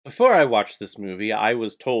Before I watched this movie, I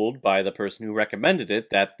was told by the person who recommended it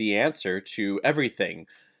that the answer to everything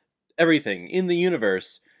in the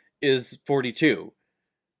universe is 42.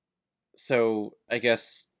 So, I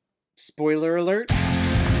guess, spoiler alert?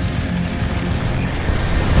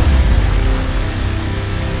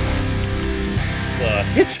 The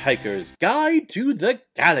Hitchhiker's Guide to the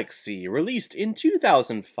Galaxy, released in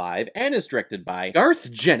 2005 and is directed by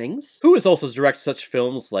Garth Jennings, who has also directed such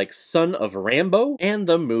films like Son of Rambo and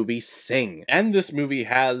the movie Sing. And this movie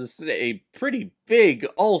has a pretty big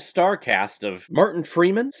all-star cast of Martin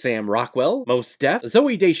Freeman, Sam Rockwell, Mos Def,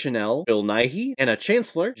 Zooey Deschanel, Bill Nighy, Anna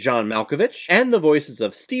Chancellor, John Malkovich, and the voices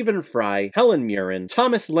of Stephen Fry, Helen Mirren,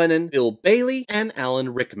 Thomas Lennon, Bill Bailey, and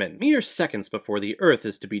Alan Rickman. Mere seconds before the Earth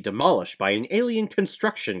is to be demolished by an alien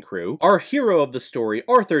construction crew, our hero of the story,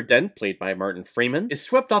 Arthur Dent, played by Martin Freeman, is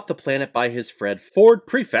swept off the planet by his friend Ford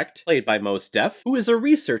Prefect, played by Mos Def, who is a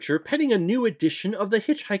researcher penning a new edition of the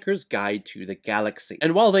Hitchhiker's Guide to the Galaxy.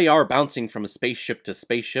 And while they are bouncing from spaceship to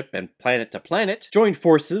spaceship and planet to planet, join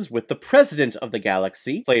forces with the President of the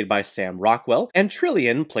Galaxy, played by Sam Rockwell, and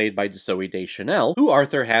Trillian, played by Zooey Deschanel, who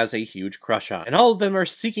Arthur has a huge crush on. And all of them are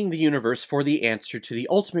seeking the universe for the answer to the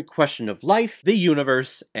ultimate question of life, the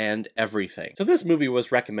universe, and everything. So this movie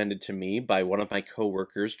was recommended to me by one of my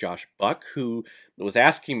co-workers, Josh Buck, who was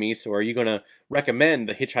asking me, so are you going to recommend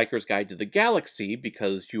The Hitchhiker's Guide to the Galaxy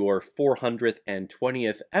because your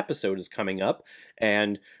 420th episode is coming up?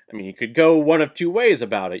 And, I mean, you could go one of two ways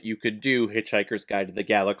about it. You could do Hitchhiker's Guide to the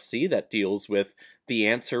Galaxy that deals with the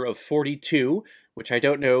answer of 42, which I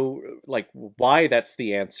don't know, like, why that's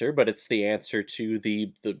the answer, but it's the answer to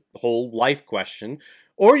the whole life question.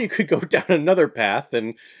 Or you could go down another path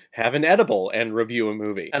and have an edible and review a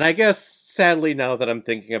movie. And I guess, sadly, now that I'm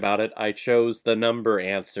thinking about it, I chose the number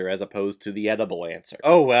answer as opposed to the edible answer.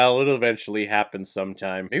 Oh well, it'll eventually happen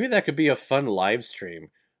sometime. Maybe that could be a fun live stream.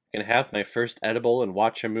 I can have my first edible and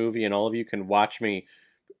watch a movie, and all of you can watch me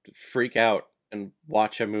freak out and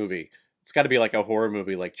watch a movie. It's got to be like a horror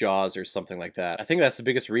movie like Jaws or something like that. I think that's the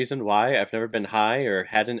biggest reason why I've never been high or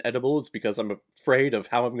had an edible. It's because I'm afraid of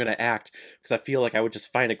how I'm going to act, because I feel like I would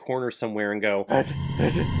just find a corner somewhere and go...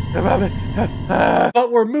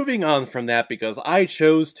 But we're moving on from that because I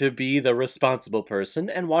chose to be the responsible person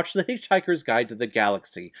and watch The Hitchhiker's Guide to the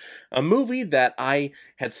Galaxy, a movie that I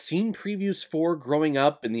had seen previews for growing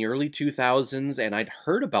up in the early 2000s, and I'd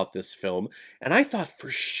heard about this film, and I thought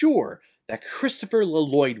for sure that Christopher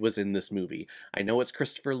Lloyd was in this movie. I know it's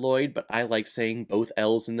Christopher Lloyd, but I like saying both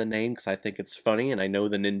L's in the name because I think it's funny, and I know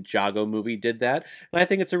the Ninjago movie did that, and I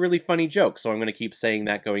think it's a really funny joke, so I'm going to keep saying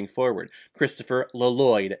that going forward. Christopher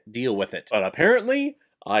Lloyd, deal with it. But apparently,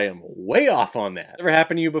 I am way off on that. Ever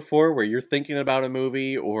happened to you before where you're thinking about a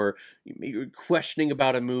movie or you're questioning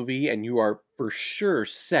about a movie and you are for sure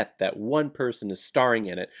set that one person is starring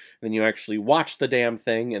in it, and then you actually watch the damn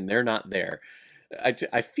thing and they're not there?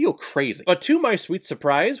 I feel crazy. But to my sweet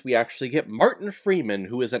surprise, we actually get Martin Freeman,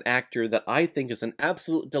 who is an actor that I think is an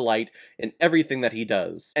absolute delight in everything that he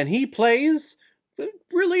does. And he plays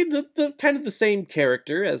really the kind of the same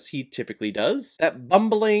character as he typically does. That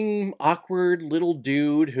bumbling, awkward little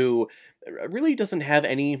dude who really doesn't have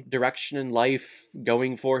any direction in life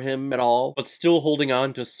going for him at all, but still holding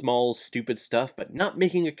on to small, stupid stuff, but not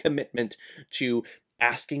making a commitment to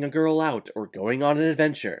asking a girl out or going on an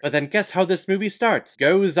adventure. But then guess how this movie starts?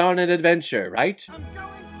 Goes on an adventure, right? I'm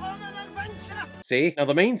going on an adventure! See? Now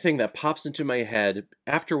the main thing that pops into my head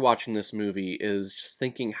after watching this movie is just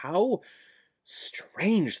thinking how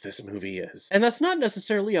strange this movie is. And that's not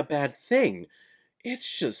necessarily a bad thing.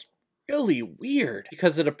 It's just really weird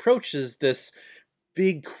because it approaches this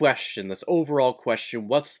big question, this overall question: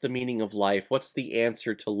 what's the meaning of life? What's the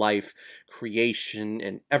answer to life, creation,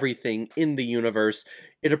 and everything in the universe?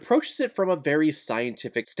 It approaches it from a very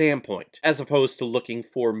scientific standpoint, as opposed to looking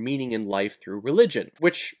for meaning in life through religion,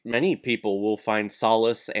 which many people will find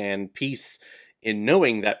solace and peace in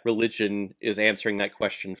knowing that religion is answering that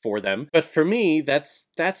question for them. But for me, that's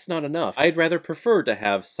not enough. I'd rather prefer to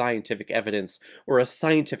have scientific evidence or a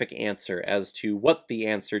scientific answer as to what the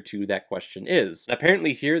answer to that question is. And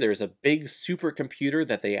apparently here there's a big supercomputer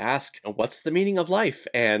that they ask, what's the meaning of life?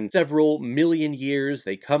 And several million years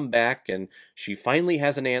they come back and she finally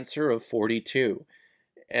has an answer of 42.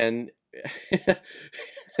 And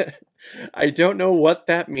I don't know what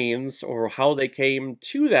that means or how they came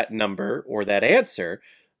to that number or that answer,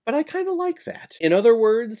 but I kind of like that. In other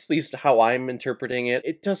words, at least how I'm interpreting it,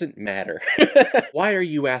 it doesn't matter. Why are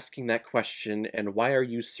you asking that question, and why are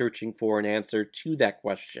you searching for an answer to that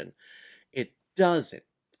question? It doesn't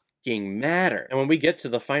matter. And when we get to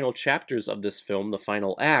the final chapters of this film, the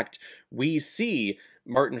final act, we see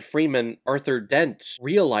Martin Freeman, Arthur Dent,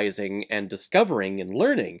 realizing and discovering and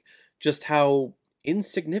learning just how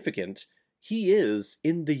insignificant he is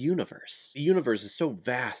in the universe. The universe is so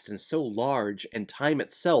vast and so large, and time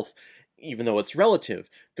itself, even though it's relative,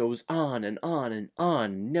 goes on and on and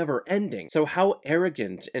on, never ending. So how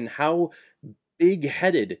arrogant and how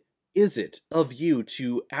big-headed is it of you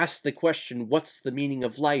to ask the question, what's the meaning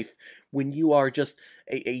of life, when you are just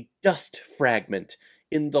a dust fragment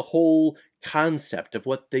in the whole concept of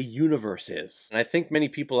what the universe is? And I think many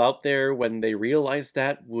people out there, when they realize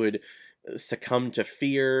that, would succumb to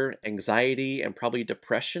fear, anxiety, and probably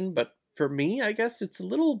depression. But for me, I guess it's a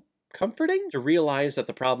little comforting to realize that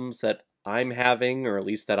the problems that I'm having, or at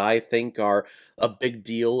least that I think are a big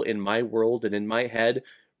deal in my world and in my head,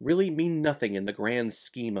 really mean nothing in the grand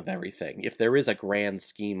scheme of everything, if there is a grand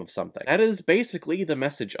scheme of something. That is basically the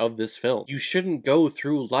message of this film. You shouldn't go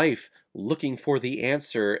through life looking for the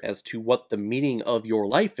answer as to what the meaning of your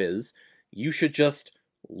life is. You should just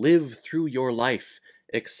live through your life,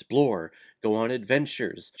 explore, go on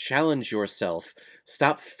adventures, challenge yourself,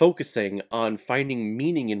 stop focusing on finding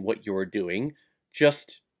meaning in what you're doing,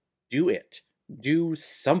 just do it. Do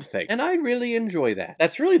something. And I really enjoy that.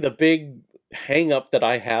 That's really the big hang up that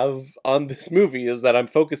I have on this movie, is that I'm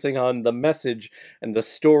focusing on the message and the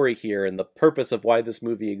story here and the purpose of why this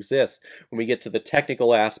movie exists. When we get to the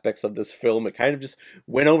technical aspects of this film, it kind of just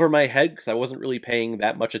went over my head because I wasn't really paying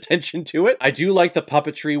that much attention to it. I do like the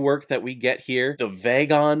puppetry work that we get here. The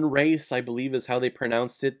Vagon race, I believe is how they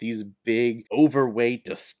pronounced it. These big, overweight,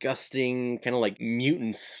 disgusting, kind of like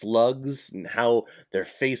mutant slugs, and how their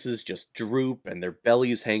faces just droop and their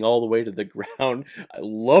bellies hang all the way to the ground. I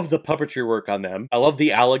love the puppetry work on them. I love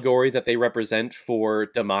the allegory that they represent for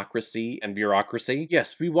democracy and bureaucracy.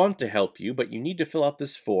 Yes, we want to help you, but you need to fill out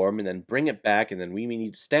this form and then bring it back, and then we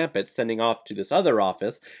need to stamp it, sending off to this other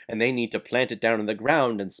office, and they need to plant it down in the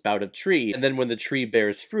ground and spout a tree, and then when the tree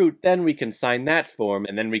bears fruit, then we can sign that form,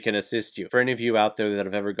 and then we can assist you. For any of you out there that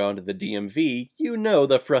have ever gone to the DMV, you know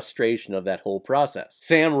the frustration of that whole process.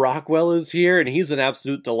 Sam Rockwell is here, and he's an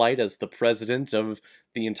absolute delight as the president of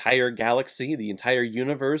the entire galaxy, the entire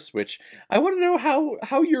universe, which I want to know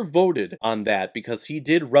how you're voted on that, because he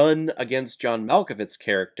did run against John Malkovich's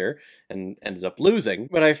character and ended up losing,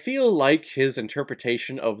 but I feel like his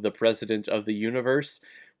interpretation of the president of the universe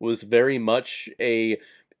was very much a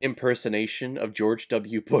impersonation of George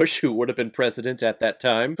W. Bush, who would have been president at that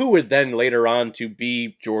time, who would then later on to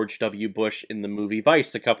be George W. Bush in the movie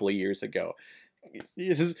Vice a couple of years ago.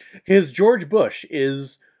 His George Bush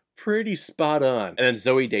is pretty spot on. And then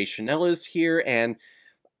Zooey Deschanel is here, and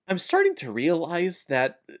I'm starting to realize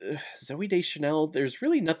that Zooey Deschanel, there's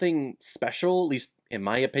really nothing special, at least in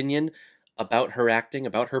my opinion, about her acting,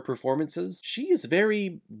 about her performances. She is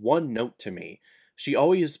very one-note to me. She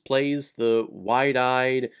always plays the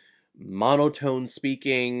wide-eyed,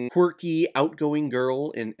 monotone-speaking, quirky, outgoing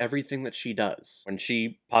girl in everything that she does. When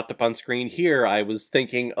she popped up on screen here, I was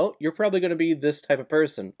thinking, oh, you're probably going to be this type of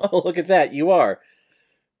person. Oh, look at that, you are.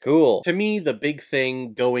 Cool. To me, the big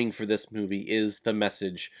thing going for this movie is the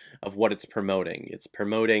message of what it's promoting. It's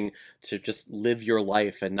promoting to just live your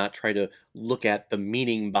life and not try to look at the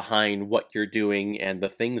meaning behind what you're doing and the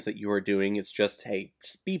things that you are doing. It's just, hey,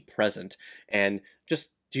 just be present and just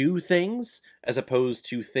do things, as opposed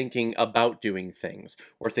to thinking about doing things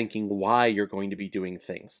or thinking why you're going to be doing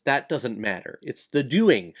things. That doesn't matter. It's the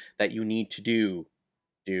doing that you need to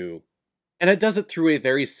do. And it does it through a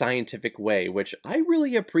very scientific way, which I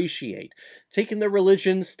really appreciate. Taking the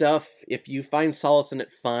religion stuff, if you find solace in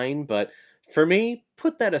it, fine, but for me,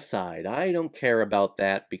 put that aside. I don't care about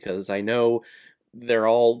that, because I know they're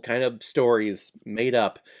all kind of stories made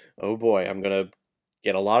up. Oh boy, I'm gonna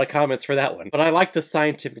get a lot of comments for that one. But I like the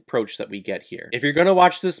scientific approach that we get here. If you're gonna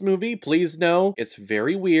watch this movie, please know it's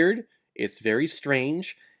very weird, it's very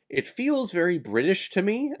strange, it feels very British to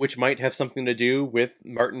me, which might have something to do with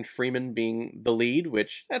Martin Freeman being the lead,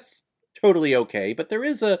 which that's totally okay, but there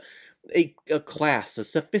is a class, a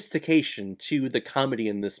sophistication to the comedy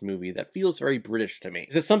in this movie that feels very British to me.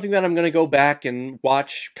 Is it something that I'm going to go back and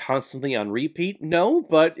watch constantly on repeat? No,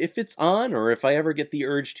 but if it's on, or if I ever get the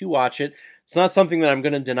urge to watch it, it's not something that I'm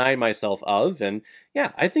going to deny myself of, and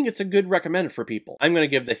yeah, I think it's a good recommend for people. I'm going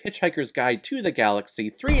to give The Hitchhiker's Guide to the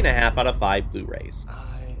Galaxy 3.5 out of 5 Blu-rays.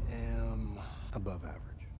 I am above average.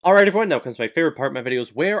 Alright everyone, now comes my favorite part of my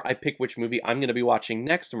videos, where I pick which movie I'm going to be watching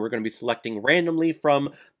next, and we're going to be selecting randomly from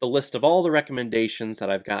the list of all the recommendations that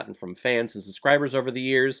I've gotten from fans and subscribers over the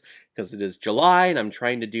years, because it is July, and I'm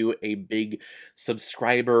trying to do a big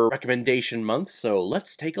subscriber recommendation month, so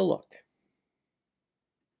let's take a look.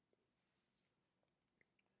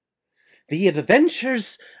 The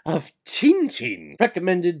Adventures of Tintin,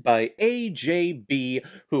 recommended by AJB,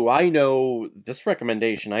 who I know this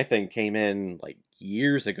recommendation I think came in like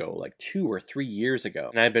years ago, like 2 or 3 years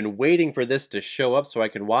ago. And I've been waiting for this to show up so I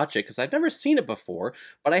can watch it because I've never seen it before,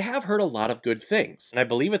 but I have heard a lot of good things. And I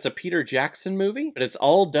believe it's a Peter Jackson movie, but it's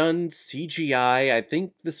all done CGI. I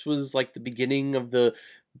think this was like the beginning of the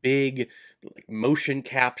big like motion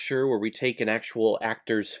capture where we take an actual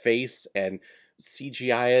actor's face and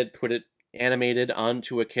CGI it, put it animated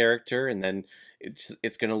onto a character, and then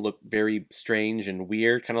it's gonna look very strange and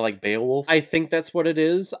weird, kind of like Beowulf. I think that's what it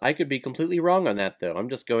is. I could be completely wrong on that, though. I'm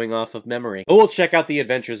just going off of memory. But we'll check out The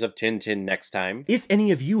Adventures of Tintin next time. If any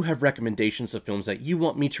of you have recommendations of films that you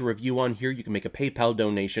want me to review on here, you can make a PayPal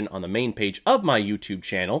donation on the main page of my YouTube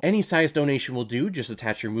channel. Any size donation will do. Just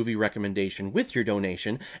attach your movie recommendation with your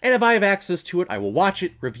donation, and if I have access to it, I will watch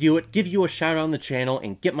it, review it, give you a shout out on the channel,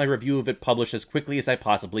 and get my review of it published as quickly as I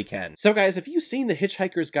possibly can. So guys, if you've seen The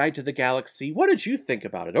Hitchhiker's Guide to the Galaxy, what did you think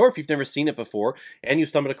about it? Or if you've never seen it before and you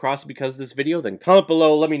stumbled across it because of this video, then comment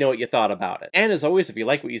below, let me know what you thought about it. And as always, if you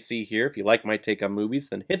like what you see here, if you like my take on movies,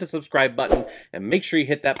 then hit the subscribe button and make sure you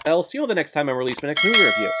hit that bell so you know the next time I release my next movie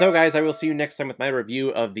review. So guys, I will see you next time with my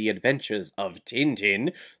review of The Adventures of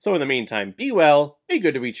Tintin. So in the meantime, be well, be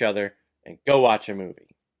good to each other, and go watch a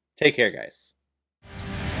movie. Take care, guys.